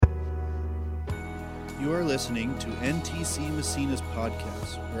You are listening to NTC Massena's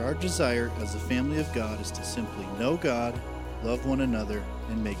podcast, where our desire as the family of God is to simply know God, love one another,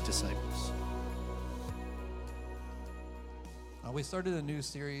 and make disciples. We started a new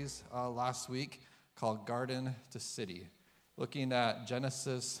series last week called Garden to City, looking at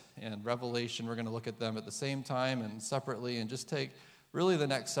Genesis and Revelation. We're going to look at them at the same time and separately and just take really the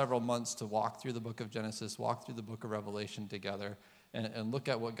next several months to walk through the book of Genesis, walk through the book of Revelation together, and look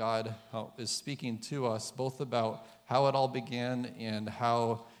at what God is speaking to us, both about how it all began and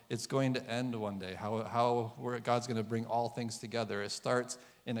how it's going to end one day, how God's going to bring all things together. It starts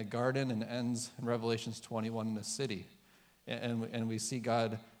in a garden and ends in Revelations 21 in a city. And we see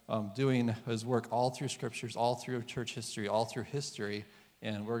God doing his work all through scriptures, all through church history, all through history,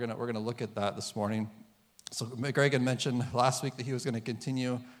 and we're gonna look at that this morning. So Greg had mentioned last week that he was going to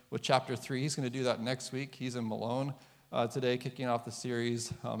continue with chapter 3. He's going to do that next week. He's in Malone today, kicking off the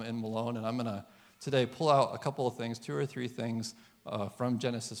series in Malone, and I'm going to today pull out a couple of things, 2 or 3 things from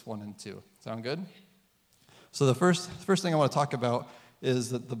Genesis 1 and 2. Sound good? So the first thing I want to talk about is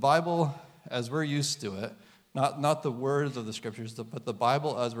that the Bible, as we're used to it, not the words of the scriptures, but the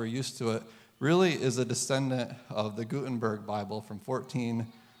Bible as we're used to it, really is a descendant of the Gutenberg Bible from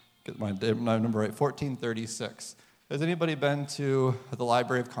 1436. Has anybody been to the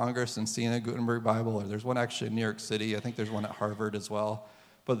Library of Congress and seen a Gutenberg Bible? Or there's one actually in New York City. I think there's one at Harvard as well.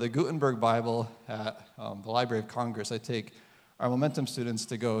 But the Gutenberg Bible at the Library of Congress, I take our Momentum students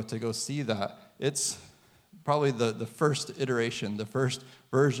to go see that. It's probably the first iteration, the first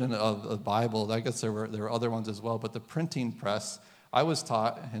version of the Bible. I guess there were other ones as well. But the printing press, I was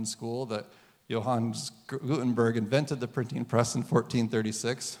taught in school that Johannes Gutenberg invented the printing press in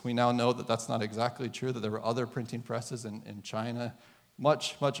 1436. We now know that that's not exactly true, that there were other printing presses in China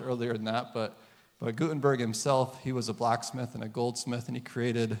much earlier than that. But Gutenberg himself, he was a blacksmith and a goldsmith, and he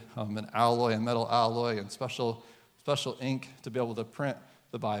created an alloy, a metal alloy, and special ink to be able to print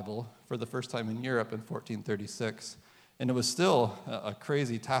the Bible for the first time in Europe in 1436. And it was still a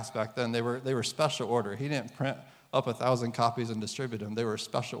crazy task back then. They were special order. He didn't print up 1,000 copies and distribute them. They were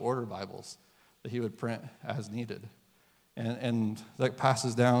special order Bibles that he would print as needed. And that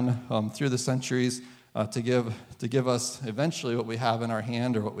passes down through the centuries to give us eventually what we have in our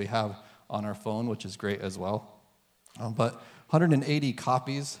hand or what we have on our phone, which is great as well. But 180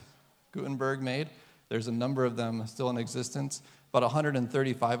 copies Gutenberg made. There's a number of them still in existence. About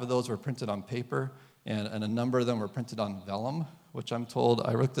 135 of those were printed on paper, and a number of them were printed on vellum, which I'm told,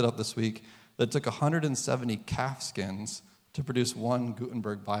 I looked it up this week, that it took 170 calf skins to produce one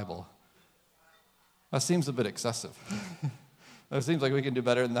Gutenberg Bible. That seems a bit excessive. It seems like we can do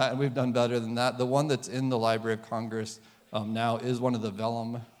better than that, and we've done better than that. The one that's in the Library of Congress now is one of the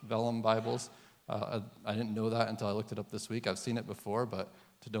vellum Bibles. I didn't know that until I looked it up this week. I've seen it before, but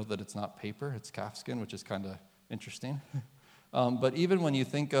to know that it's not paper, it's calfskin, which is kind of interesting. But even when you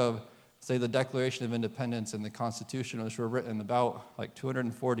think of, say, the Declaration of Independence and the Constitution, which were written about like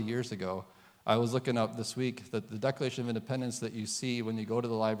 240 years ago, I was looking up this week that the Declaration of Independence that you see when you go to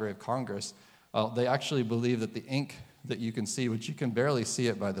the Library of Congress, they actually believe that the ink that you can see, which you can barely see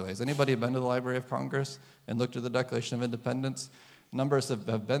it, by the way. Has anybody been to the Library of Congress and looked at the Declaration of Independence? Numbers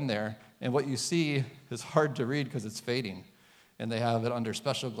have been there, and what you see is hard to read because it's fading. And they have it under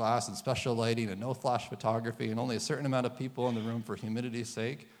special glass and special lighting and no flash photography and only a certain amount of people in the room for humidity's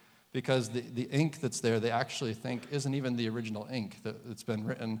sake, because the ink that's there they actually think isn't even the original ink that's been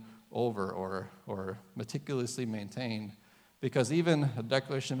written over or meticulously maintained. Because even a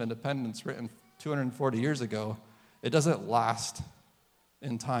Declaration of Independence written 240 years ago, it doesn't last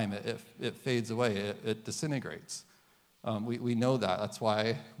in time. It fades away. It disintegrates. We know that. That's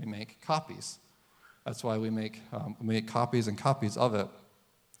why we make copies. That's why we make copies and copies of it.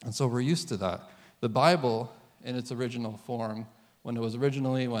 And so we're used to that. The Bible, in its original form, when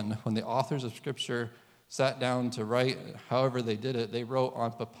the authors of Scripture sat down to write, however they did it, they wrote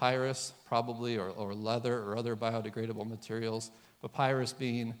on papyrus, probably, or leather or other biodegradable materials, papyrus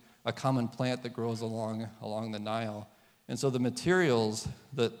being a common plant that grows along the Nile. And so the materials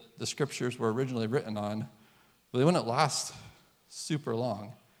that the Scriptures were originally written on, they wouldn't last super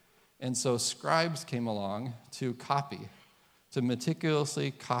long. And so scribes came along to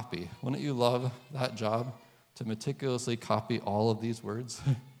meticulously copy. Wouldn't you love that job, to meticulously copy all of these words?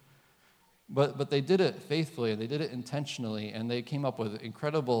 But they did it faithfully, and they did it intentionally, and they came up with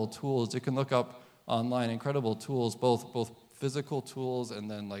incredible tools. You can look up online incredible tools, both physical tools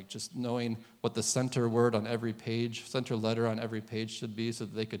and then like just knowing what the center word on every page, center letter on every page should be so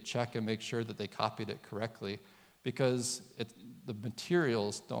that they could check and make sure that they copied it correctly, because the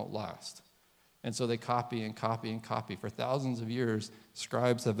materials don't last. And so they copy and copy and copy. For thousands of years,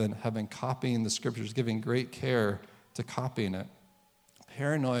 scribes have been copying the scriptures, giving great care to copying it.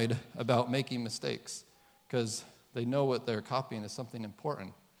 Paranoid about making mistakes because they know what they're copying is something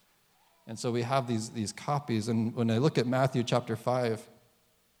important. And so we have these copies. And when I look at Matthew chapter 5, it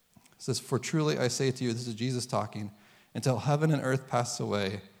says, "For truly I say to you," this is Jesus talking, "until heaven and earth pass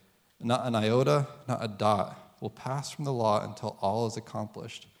away, not an iota, not a dot will pass from the law until all is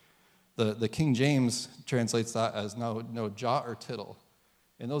accomplished." The King James translates that as no jot or tittle.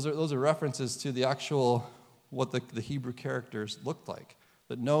 And those are references to the actual, what the Hebrew characters looked like.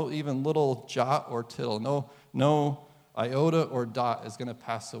 That no even little jot or tittle, no iota or dot is going to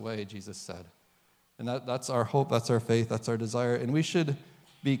pass away, Jesus said. And that's our hope, that's our faith, that's our desire. And we should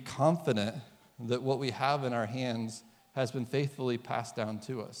be confident that what we have in our hands has been faithfully passed down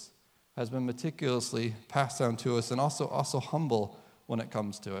to us, has been meticulously passed down to us, and also humble when it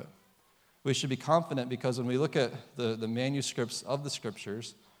comes to it. We should be confident because when we look at the manuscripts of the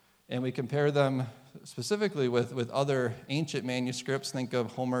scriptures and we compare them specifically with other ancient manuscripts, think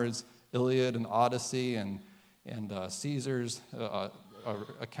of Homer's Iliad and Odyssey and Caesar's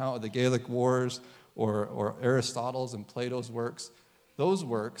account of the Gallic Wars or Aristotle's and Plato's works. Those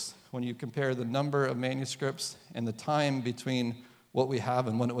works, when you compare the number of manuscripts and the time between what we have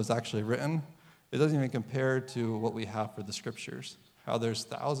and when it was actually written, it doesn't even compare to what we have for the scriptures. How there's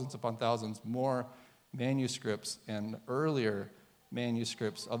thousands upon thousands more manuscripts and earlier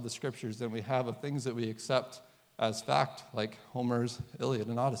manuscripts of the scriptures than we have of things that we accept as fact, like Homer's Iliad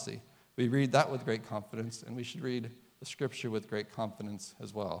and Odyssey. We read that with great confidence, and we should read the scripture with great confidence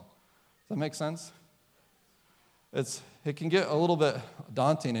as well. Does that make sense? It can get a little bit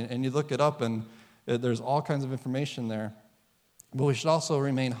daunting, and you look it up, and there's all kinds of information there. But we should also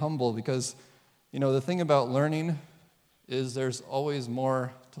remain humble because, the thing about learning is there's always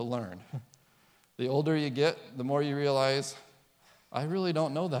more to learn. The older you get, the more you realize, I really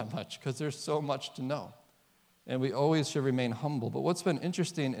don't know that much because there's so much to know. And we always should remain humble. But what's been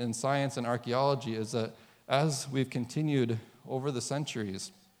interesting in science and archaeology is that as we've continued over the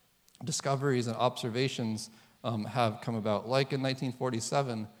centuries, discoveries and observations have come about. Like in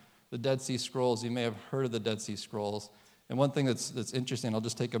 1947, the Dead Sea Scrolls, you may have heard of the Dead Sea Scrolls. And one thing that's interesting, I'll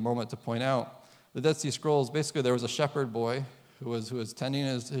just take a moment to point out, the Dead Sea Scrolls, basically there was a shepherd boy who was tending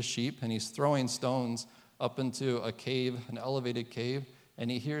his sheep, and he's throwing stones up into a cave, an elevated cave,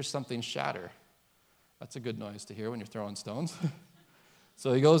 and he hears something shatter. That's a good noise to hear when you're throwing stones.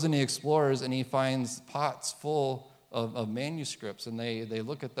 So he goes and he explores, and he finds pots full of manuscripts, and they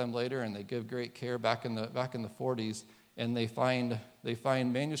look at them later, and they give great care back in the 40s, and they find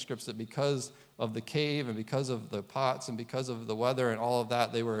manuscripts that because of the cave and because of the pots and because of the weather and all of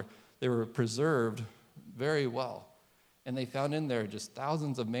that, they were preserved very well. And they found in there just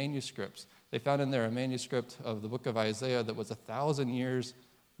thousands of manuscripts. They found in there a manuscript of the book of Isaiah that was 1,000 years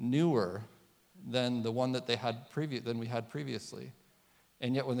newer than the one that we had previously.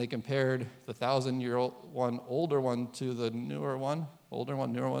 And yet when they compared the 1,000-year-old one, older one, to the newer one,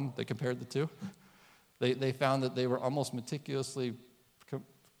 they compared the two, they found that they were almost meticulously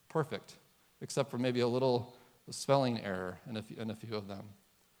perfect, except for maybe a little spelling error in a few of them.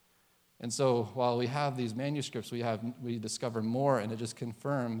 And so while we have these manuscripts, we discover more, and it just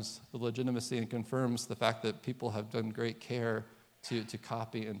confirms the legitimacy and confirms the fact that people have done great care to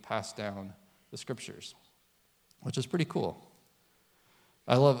copy and pass down the scriptures, which is pretty cool.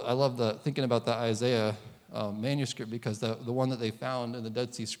 I love thinking about the Isaiah manuscript because the one that they found in the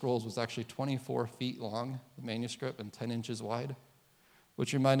Dead Sea Scrolls was actually 24 feet long, the manuscript, and 10 inches wide,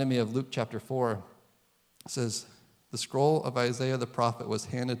 which reminded me of Luke chapter 4. It says, "The scroll of Isaiah the prophet was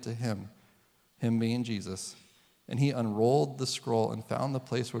handed to him being Jesus, and he unrolled the scroll and found the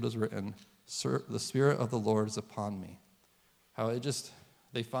place where it was written, 'The Spirit of the Lord is upon me.'" How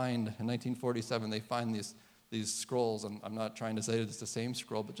they find, in 1947, they find these scrolls, and I'm not trying to say that it's the same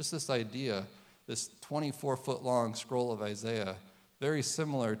scroll, but just this idea, this 24-foot long scroll of Isaiah, very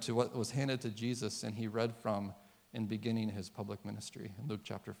similar to what was handed to Jesus and he read from in beginning his public ministry in Luke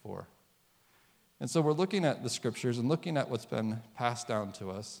chapter 4. And so we're looking at the scriptures and looking at what's been passed down to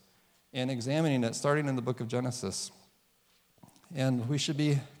us and examining it, starting in the book of Genesis. And we should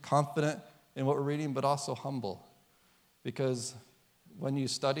be confident in what we're reading, but also humble. Because when you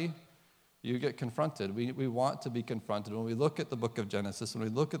study, you get confronted. We want to be confronted. When we look at the book of Genesis, when we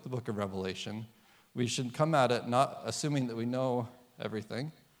look at the book of Revelation, we should come at it not assuming that we know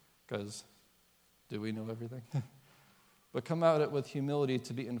everything, because do we know everything? But come at it with humility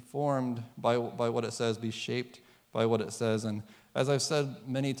to be informed by what it says, be shaped by what it says. And as I've said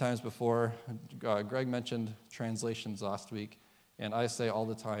many times before, Greg mentioned translations last week, And I say all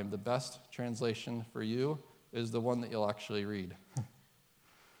the time, the best translation for you is the one that you'll actually read.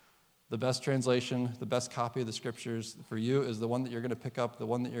 The best translation, the best copy of the scriptures for you is the one that you're going to pick up, the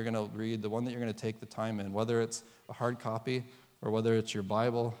one that you're going to read, the one that you're going to take the time in, whether it's a hard copy or whether it's your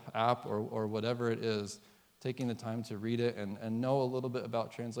Bible app or whatever it is. Taking the time to read it and know a little bit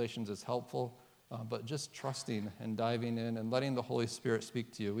about translations is helpful, but just trusting and diving in and letting the Holy Spirit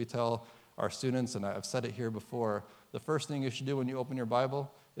speak to you. We tell our students, and I've said it here before, the first thing you should do when you open your Bible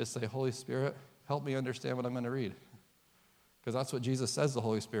is say, Holy Spirit, help me understand what I'm going to read. Because that's what Jesus says the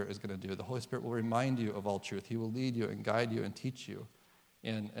Holy Spirit is going to do. The Holy Spirit will remind you of all truth. He will lead you and guide you and teach you.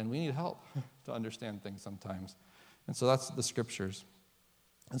 And we need help to understand things sometimes. And so that's the scriptures.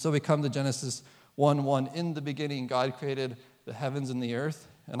 And so we come to Genesis 1:1. In the beginning, God created the heavens and the earth.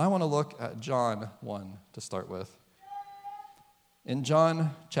 And I want to look at John 1 to start with. In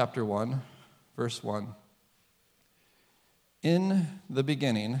John chapter 1, verse 1, in the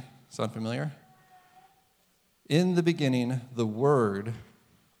beginning, sound familiar? In the beginning, the Word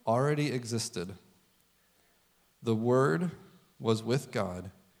already existed. The Word was with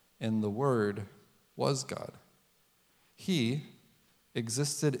God, and the Word was God. He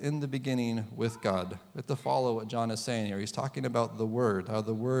existed in the beginning with God. We have to follow what John is saying here. He's talking about the Word, how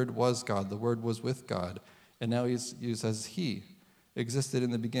the Word was God, the Word was with God. And now he says he existed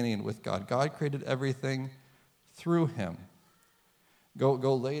in the beginning with God. God created everything through him.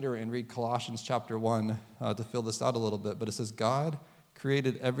 Go later and read Colossians chapter 1 to fill this out a little bit, but it says God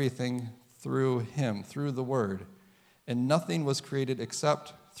created everything through him, through the Word, and nothing was created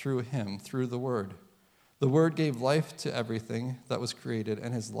except through him, through the Word. The Word gave life to everything that was created,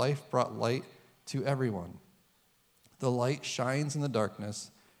 and his life brought light to everyone. The light shines in the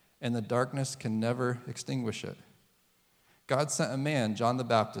darkness, and the darkness can never extinguish it. God sent a man, John the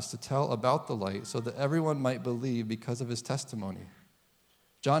Baptist, to tell about the light so that everyone might believe because of his testimony.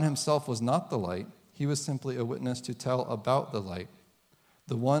 John himself was not the light. He was simply a witness to tell about the light.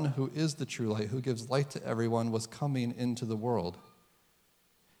 The one who is the true light, who gives light to everyone, was coming into the world.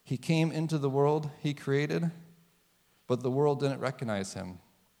 He came into the world he created, but the world didn't recognize him.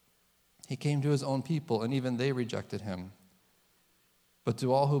 He came to his own people, and even they rejected him. But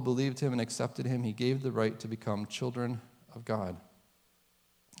to all who believed him and accepted him, he gave the right to become children of God.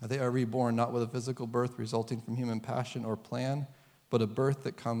 They are reborn not with a physical birth resulting from human passion or plan, but a birth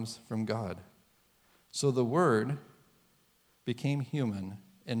that comes from God. So the Word became human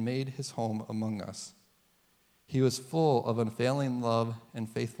and made his home among us. He was full of unfailing love and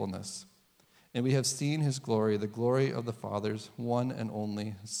faithfulness, and we have seen his glory, the glory of the Father's one and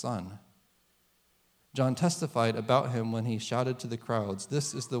only Son. John testified about him when he shouted to the crowds,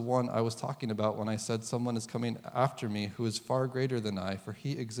 "This is the one I was talking about when I said someone is coming after me who is far greater than I, for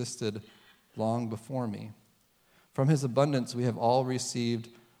he existed long before me." From his abundance we have all received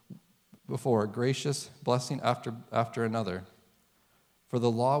before gracious blessing after another. For the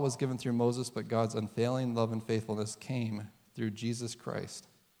law was given through Moses, but God's unfailing love and faithfulness came through Jesus Christ.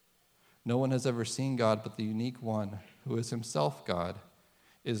 No one has ever seen God, but the unique one, who is himself God,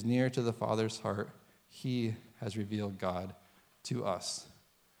 is near to the Father's heart. He has revealed God to us.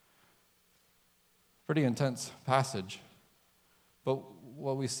 Pretty intense passage. But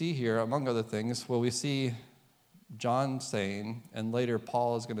what we see here, among other things, what we see John saying, and later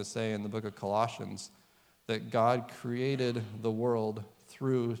Paul is going to say in the book of Colossians, that God created the world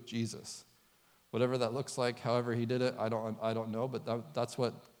through Jesus. Whatever that looks like, however he did it, I don't know, but that's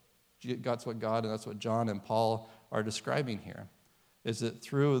what God and that's what John and Paul are describing here. Is that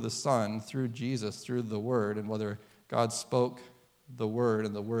through the Son, through Jesus, through the Word, and whether God spoke the Word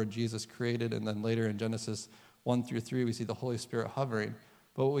and the Word Jesus created, and then later in Genesis 1 through 3, we see the Holy Spirit hovering.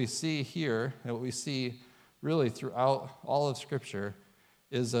 But what we see here, and what we see really throughout all of Scripture,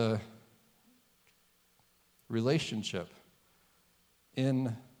 is a relationship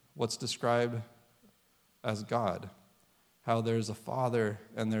in what's described as God. How there's a Father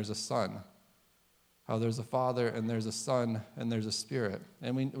and there's a Son. How there's a Father and there's a Son and there's a Spirit.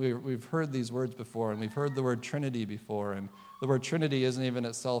 And we've heard these words before, and we've heard the word Trinity before. And the word Trinity isn't even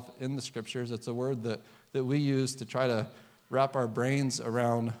itself in the Scriptures. It's a word that we use to try to wrap our brains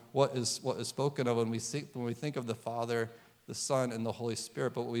around what is spoken of when we think of the Father, the Son, and the Holy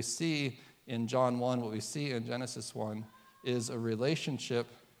Spirit. But what we see in John 1, what we see in Genesis 1, is a relationship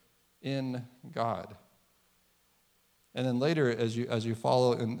in God. And then later, as you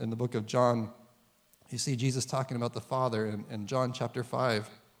follow in the book of John, you see Jesus talking about the Father in John chapter 5.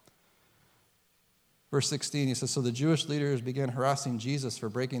 Verse 16, he says, "So the Jewish leaders began harassing Jesus for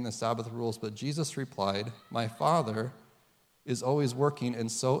breaking the Sabbath rules, but Jesus replied, 'My Father is always working,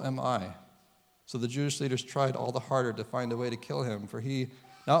 and so am I.' So the Jewish leaders tried all the harder to find a way to kill him, for he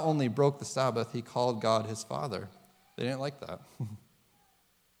not only broke the Sabbath, he called God his Father. They didn't like that,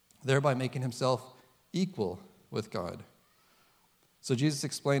 thereby making himself equal with God. So Jesus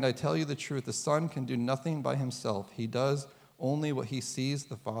explained, I tell you the truth, the Son can do nothing by himself. He does only what he sees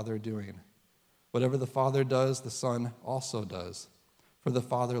the Father doing. Whatever the Father does, the Son also does. For the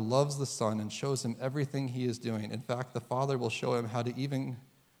Father loves the Son and shows him everything he is doing. In fact, the Father will show him how to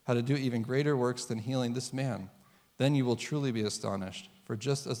do even greater works than healing this man. Then you will truly be astonished. For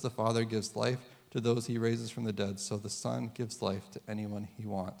just as the Father gives life to those he raises from the dead, so the Son gives life to anyone he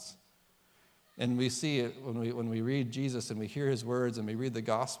wants. And we see it when we read Jesus and we hear his words and we read the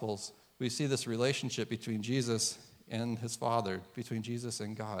Gospels, we see this relationship between Jesus and his Father, between Jesus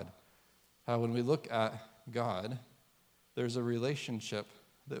and God. How when we look at God, there's a relationship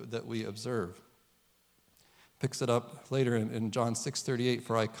that we observe. Picks it up later in John 6:38,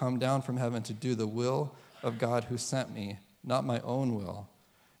 for I come down from heaven to do the will of God who sent me, not my own will.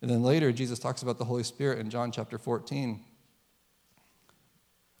 And then later, Jesus talks about the Holy Spirit in John chapter 14.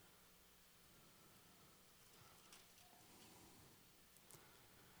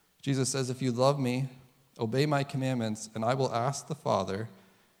 Jesus says, if you love me, obey my commandments, and I will ask the Father,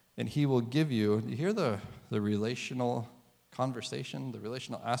 and he will give you. You hear the relational conversation, the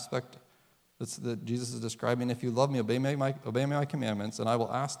relational aspect that Jesus is describing. If you love me, obey my commandments, and I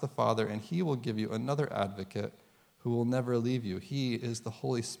will ask the Father, and he will give you another advocate who will never leave you. He is the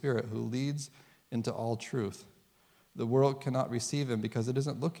Holy Spirit who leads into all truth. The world cannot receive him because it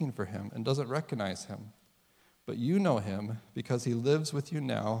isn't looking for him and doesn't recognize him. But you know him because he lives with you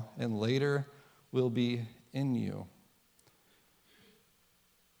now and later will be in you.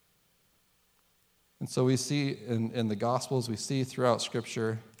 And so we see in the Gospels, we see throughout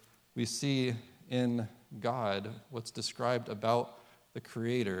Scripture, we see in God what's described about the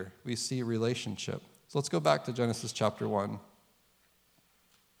Creator. We see relationship. So let's go back to Genesis chapter 1.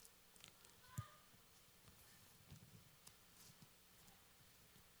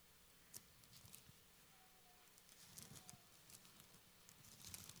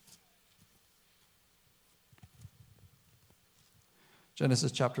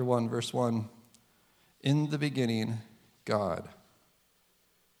 Genesis chapter 1, verse 1. In the beginning, God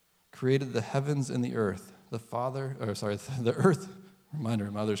created the heavens and the earth. The earth, reminder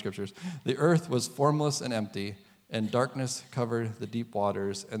of my other scriptures. The earth was formless and empty, and darkness covered the deep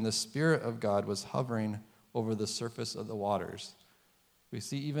waters, and the Spirit of God was hovering over the surface of the waters. We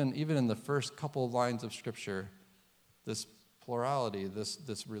see even in the first couple of lines of Scripture, this plurality,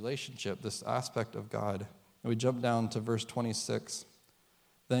 this relationship, this aspect of God. And we jump down to verse 26.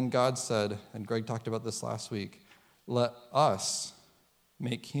 Then God said, and Greg talked about this last week, let us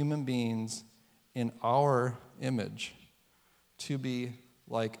make human beings in our image to be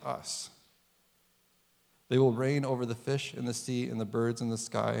like us. They will reign over the fish in the sea and the birds in the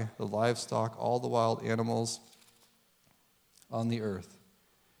sky, the livestock, all the wild animals on the earth,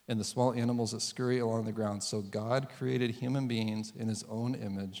 and the small animals that scurry along the ground. So God created human beings in his own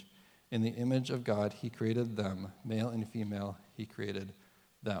image. In the image of God, he created them. Male and female, he created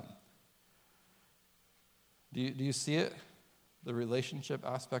them. Do you see it? The relationship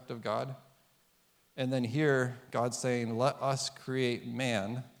aspect of God? And then here, God's saying, let us create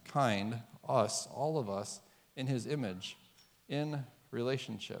mankind, us, all of us, in his image, in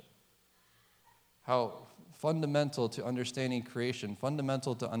relationship. How fundamental to understanding creation,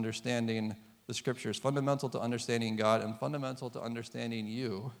 fundamental to understanding the Scriptures, fundamental to understanding God, and fundamental to understanding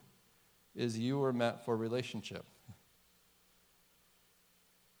you is you were meant for relationship.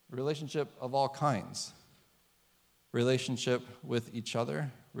 Relationship of all kinds. Relationship with each other,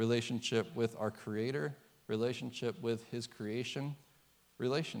 relationship with our Creator, relationship with his creation,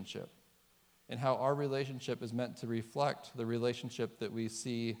 relationship. And how our relationship is meant to reflect the relationship that we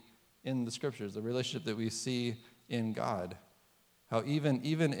see in the Scriptures, the relationship that we see in God. How even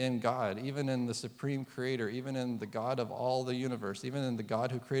in God, even in the supreme Creator, even in the God of all the universe, even in the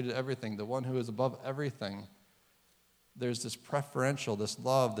God who created everything, the one who is above everything, there's this preferential, this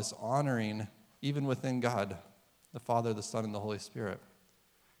love, this honoring, even within God, the Father, the Son, and the Holy Spirit,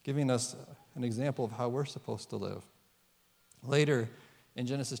 giving us an example of how we're supposed to live. Later, in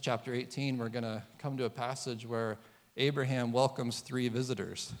Genesis chapter 18, we're going to come to a passage where Abraham welcomes 3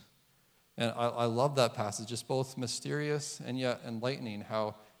 visitors. And I love that passage. It's both mysterious and yet enlightening,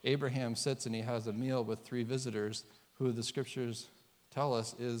 how Abraham sits and he has a meal with 3 visitors who the Scriptures tell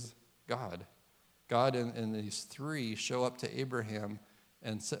us is God. God and these 3 show up to Abraham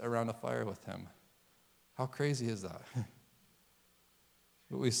and sit around a fire with him. How crazy is that?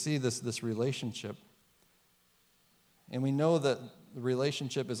 But we see this relationship. And we know that the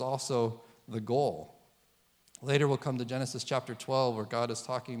relationship is also the goal. Later we'll come to Genesis chapter 12, where God is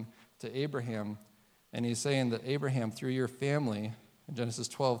talking to Abraham, and he's saying that Abraham, through your family, in Genesis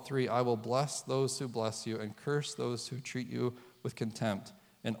 12:3, I will bless those who bless you and curse those who treat you with contempt,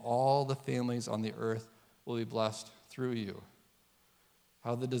 and all the families on the earth will be blessed through you.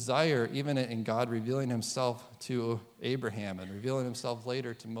 How the desire, even in God revealing himself to Abraham and revealing himself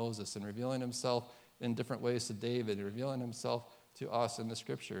later to Moses and revealing himself in different ways to David and revealing himself to us in the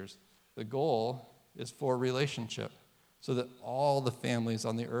scriptures, the goal is for relationship so that all the families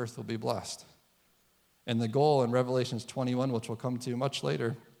on the earth will be blessed. And the goal in Revelations 21, which we'll come to much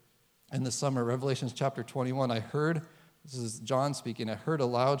later in the summer, Revelations chapter 21, this is John speaking, I heard a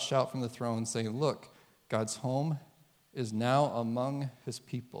loud shout from the throne saying, look, God's home is now among his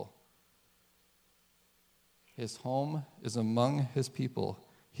people. His home is among his people.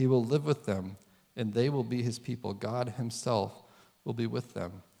 He will live with them, and they will be his people. God himself will be with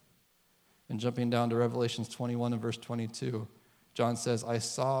them. And jumping down to Revelations 21 and verse 22, John says, I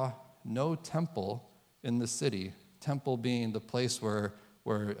saw no temple in the city, temple being the place where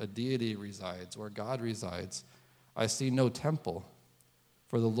a deity resides, where God resides. I see no temple,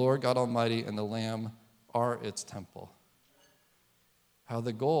 for the Lord God Almighty and the Lamb are its temple. How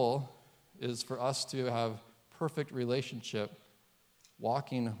the goal is for us to have perfect relationship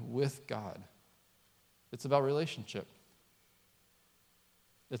walking with God. It's about relationship.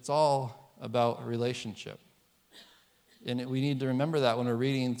 It's all about relationship. And we need to remember that when we're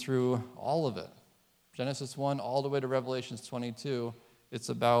reading through all of it. Genesis 1 all the way to Revelations 22, it's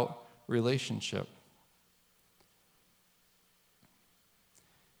about relationship.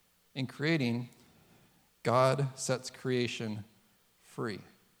 In creating, God sets creation free.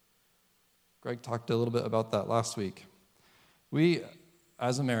 Greg talked a little bit about that last week. We,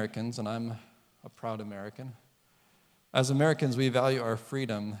 as Americans, and I'm a proud American, as Americans, we value our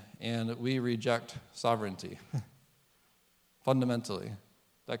freedom and we reject sovereignty. Fundamentally,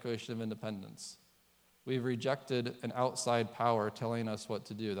 Declaration of Independence. We've rejected an outside power telling us what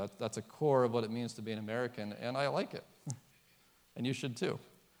to do. That's a core of what it means to be an American, and I like it. And you should too.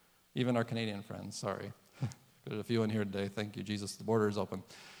 Even our Canadian friends, sorry. There's a few in here today. Thank you, Jesus. The border is open.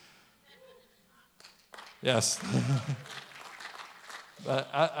 Yes. But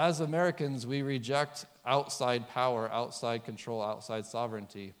as Americans, we reject outside power, outside control, outside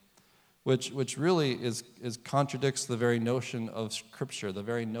sovereignty, which really contradicts the very notion of Scripture, the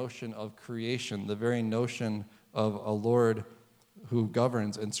very notion of creation, the very notion of a Lord who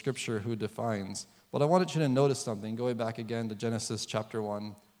governs and Scripture who defines. But I wanted you to notice something, going back again to Genesis chapter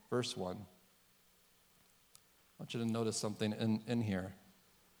 1, verse 1. I want you to notice something in here.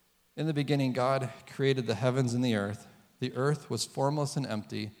 In the beginning, God created the heavens and the earth. The earth was formless and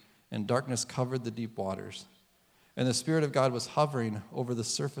empty, and darkness covered the deep waters. And the Spirit of God was hovering over the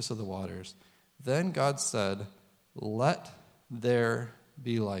surface of the waters. Then God said, let there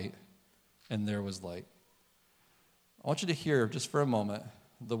be light, and there was light. I want you to hear, just for a moment,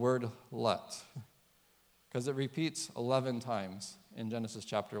 the word let, because it repeats 11 times in Genesis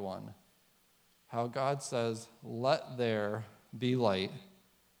chapter 1. How God says, let there be light,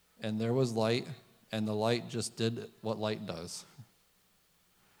 and there was light, and the light just did what light does.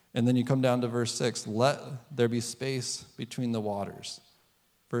 And then you come down to verse 6, let there be space between the waters.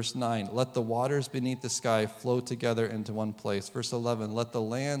 Verse 9, let the waters beneath the sky flow together into one place. Verse 11, let the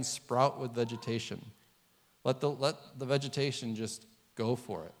land sprout with vegetation. Let the vegetation just go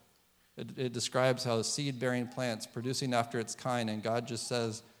for it. It describes how seed-bearing plants producing after its kind, and God just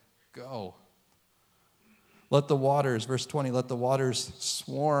says, go. Let the waters, verse 20, let the waters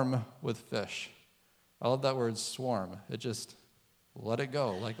swarm with fish. I love that word swarm. It just, let it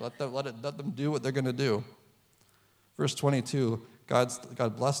go. Like, let them do what they're going to do. Verse 22,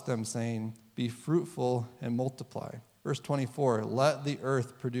 God blessed them, saying, be fruitful and multiply. Verse 24, let the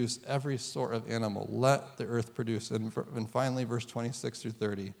earth produce every sort of animal. Let the earth produce. And finally, verse 26 through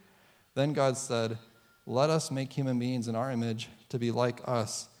 30. Then God said, let us make human beings in our image to be like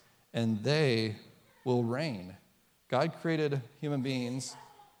us, and they will reign. God created human beings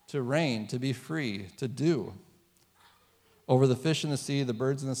to reign, to be free, to do. Over the fish in the sea, the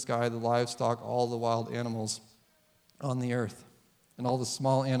birds in the sky, the livestock, all the wild animals on the earth, and all the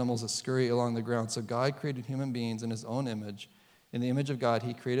small animals that scurry along the ground. So God created human beings in his own image. In the image of God,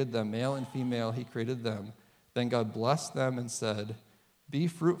 he created them. Male and female, he created them. Then God blessed them and said, be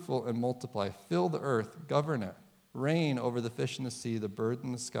fruitful and multiply. Fill the earth, govern it. Reign over the fish in the sea, the bird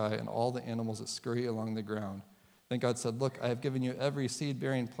in the sky, and all the animals that scurry along the ground. Then God said, look, I have given you every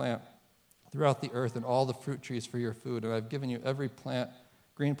seed-bearing plant throughout the earth and all the fruit trees for your food, and I've given you every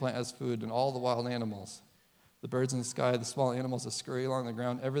green plant as food, and all the wild animals. the birds in the sky, the small animals that scurry along the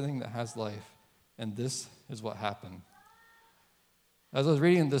ground, everything that has life. And this is what happened. As I was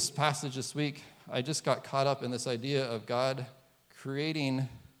reading this passage this week, I just got caught up in this idea of God creating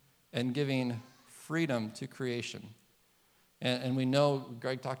and giving freedom to creation. And we know,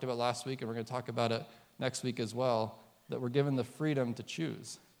 Greg talked about last week, and we're going to talk about it next week as well, that we're given the freedom to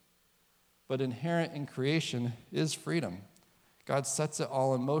choose. But inherent in creation is freedom. God sets it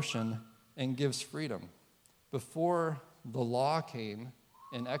all in motion and gives freedom. Before the law came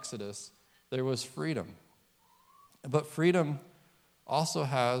in Exodus, there was freedom. But freedom also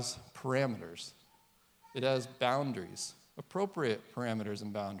has parameters. It has boundaries, appropriate parameters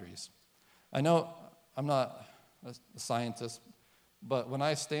and boundaries. I know I'm not a scientist, but when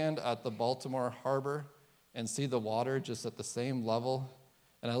I stand at the Baltimore harbor and see the water just at the same level,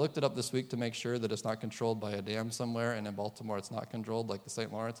 and I looked it up this week to make sure that it's not controlled by a dam somewhere, and in Baltimore it's not controlled, like the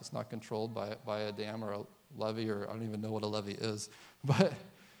St. Lawrence, it's not controlled by a dam or a levee, or I don't even know what a levee is. But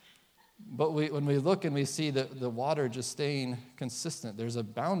when we look and we see the water just staying consistent, there's a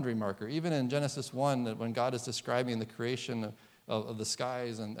boundary marker. Even in Genesis 1, that when God is describing the creation of the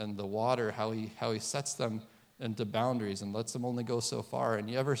skies and the water, how he sets them into boundaries and lets them only go so far. And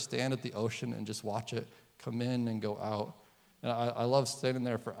you ever stand at the ocean and just watch it come in and go out? And I love standing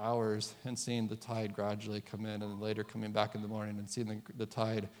there for hours and seeing the tide gradually come in, and then later coming back in the morning and seeing the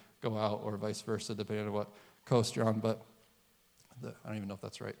tide go out, or vice versa, depending on what coast you're on. But I don't even know if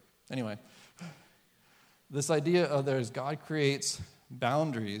that's right. Anyway, this idea of God creates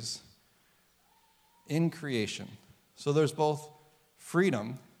boundaries in creation. So there's both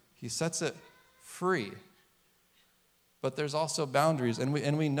freedom, he sets it free, but there's also boundaries, and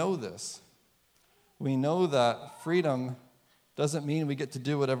we know this. We know that freedom doesn't mean we get to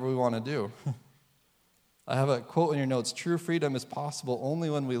do whatever we want to do. I have a quote in your notes: true freedom is possible only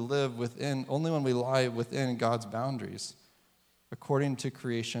when we lie within God's boundaries, according to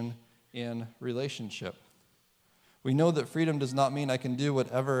creation and relationship. We know that freedom does not mean I can do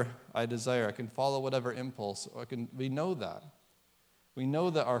whatever I desire. I can follow whatever impulse. We know that. We know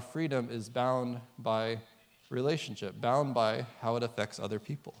that our freedom is bound by relationship, bound by how it affects other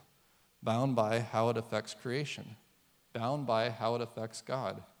people, bound by how it affects creation, bound by how it affects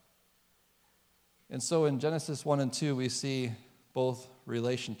God. And so in Genesis 1 and 2, we see both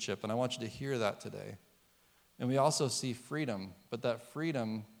relationship, and I want you to hear that today. And we also see freedom, but that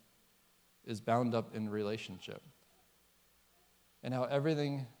freedom is bound up in relationship. And how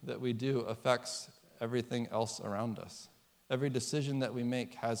everything that we do affects everything else around us. Every decision that we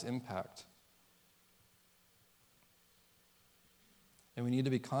make has impact. And we need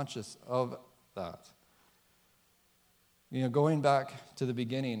to be conscious of that. Going back to the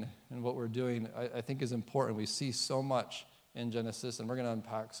beginning and what we're doing, I think is important. We see so much in Genesis, and we're going to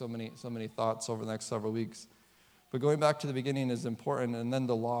unpack so many thoughts over the next several weeks. But going back to the beginning is important, and then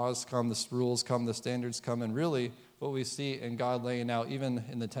the laws come, the rules come, the standards come, and really what we see in God laying out, even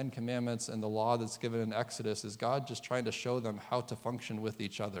in the Ten Commandments and the law that's given in Exodus, is God just trying to show them how to function with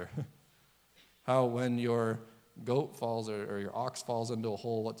each other. How when your goat falls or your ox falls into a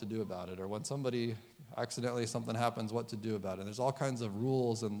hole, what to do about it, or when somebody accidentally something happens, what to do about it. And there's all kinds of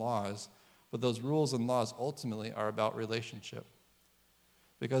rules and laws, but those rules and laws ultimately are about relationship.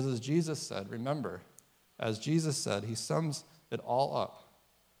 Because as Jesus said, remember, as Jesus said, he sums it all up.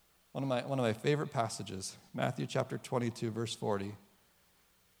 One of my favorite passages, Matthew chapter 22, verse 40.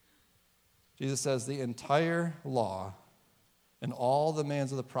 Jesus says, the entire law and all the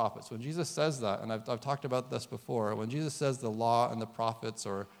demands of the prophets. When Jesus says that, and I've talked about this before, when Jesus says the law and the prophets,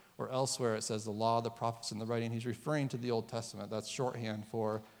 or elsewhere it says the law, the prophets, and the writing, he's referring to the Old Testament. That's shorthand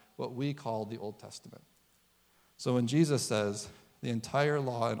for what we call the Old Testament. So when Jesus says the entire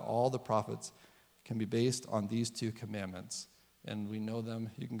law and all the prophets can be based on these two commandments, and we know them,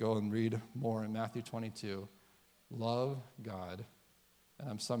 you can go and read more in Matthew 22. Love God, and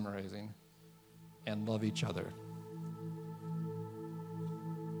I'm summarizing, and love each other.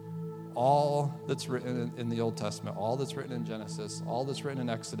 All that's written in the Old Testament, all that's written in Genesis, all that's written in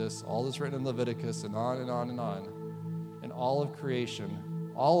Exodus, all that's written in Leviticus, and on and on and on, and all of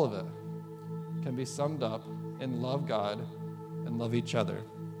creation, all of it can be summed up in love God and love each other.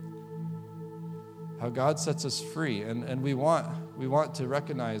 How God sets us free, and we want to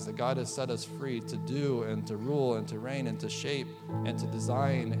recognize that God has set us free to do and to rule and to reign and to shape and to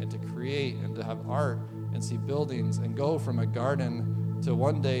design and to create and to have art and see buildings and go from a garden to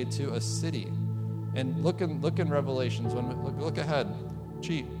one day to a city. And look in Revelations, look ahead,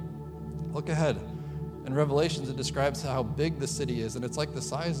 look ahead. In Revelations, it describes how big the city is, and it's like the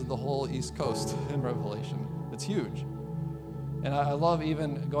size of the whole East Coast in Revelation. It's huge. And I love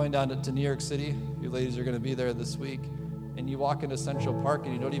even going down to New York City. You ladies are going to be there this week. And you walk into Central Park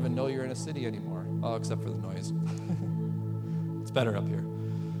and you don't even know you're in a city anymore. Oh, except for the noise. It's better up here.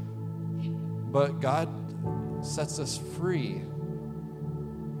 But God sets us free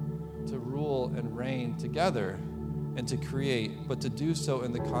to rule and reign together and to create, but to do so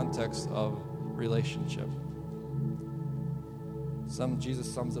in the context of relationship.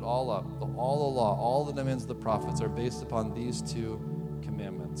 Jesus sums it all up. All the law, all the demands of the prophets are based upon these two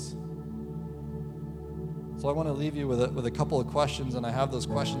commandments. So I want to leave you with a couple of questions, and I have those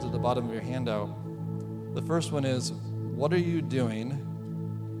questions at the bottom of your handout. The first one is, what are you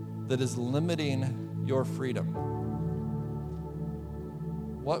doing that is limiting your freedom?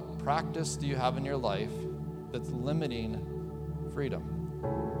 What practice do you have in your life that's limiting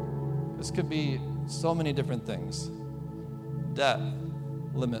freedom? This could be so many different things. Debt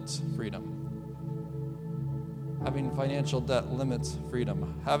limits freedom. Having financial debt limits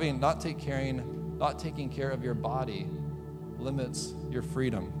freedom. Having not taking care of your body limits your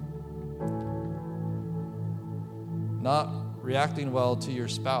freedom. Not reacting well to your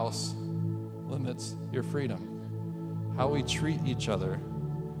spouse limits your freedom. How we treat each other,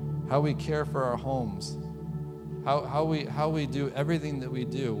 how we care for our homes, how we do everything that we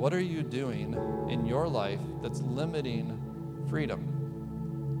do. What are you doing in your life that's limiting freedom?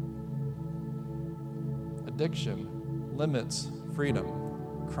 Addiction limits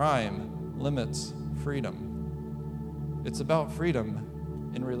freedom. Crime limits freedom. It's about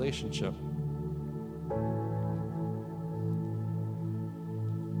freedom in relationship.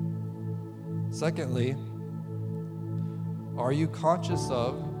 Secondly, are you conscious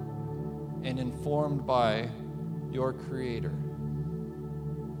of and informed by your Creator?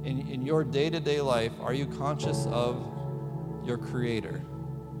 In your day-to-day life, are you conscious of your Creator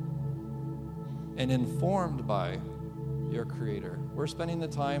and informed by your Creator? We're spending the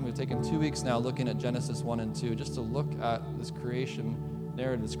time, we've taken 2 weeks now looking at Genesis 1 and 2, just to look at this creation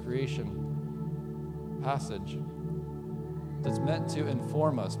narrative, this creation passage that's meant to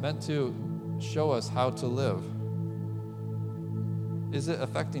inform us, meant to show us how to live. Is it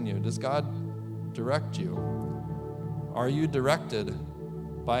affecting you? Does God direct you? Are you directed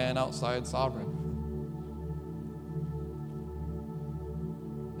by an outside sovereign?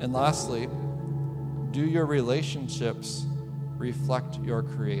 And lastly, do your relationships reflect your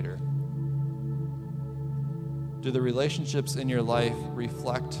Creator? Do the relationships in your life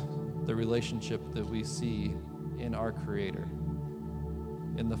reflect the relationship that we see in our Creator?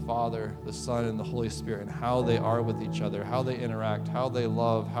 In the Father, the Son, and the Holy Spirit, and how they are with each other, how they interact, how they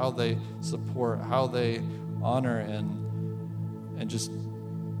love, how they support, how they honor and just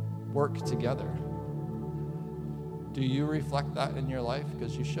work together. Do you reflect that in your life?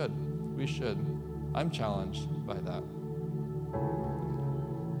 Because you should. We should. I'm challenged by that.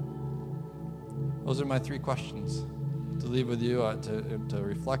 Those are my 3 questions to leave with you, to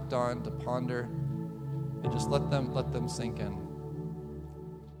reflect on, to ponder, and just let them sink in.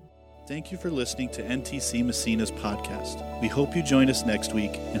 Thank you for listening to NTC Massena's podcast. We hope you join us next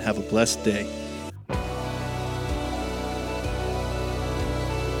week and have a blessed day.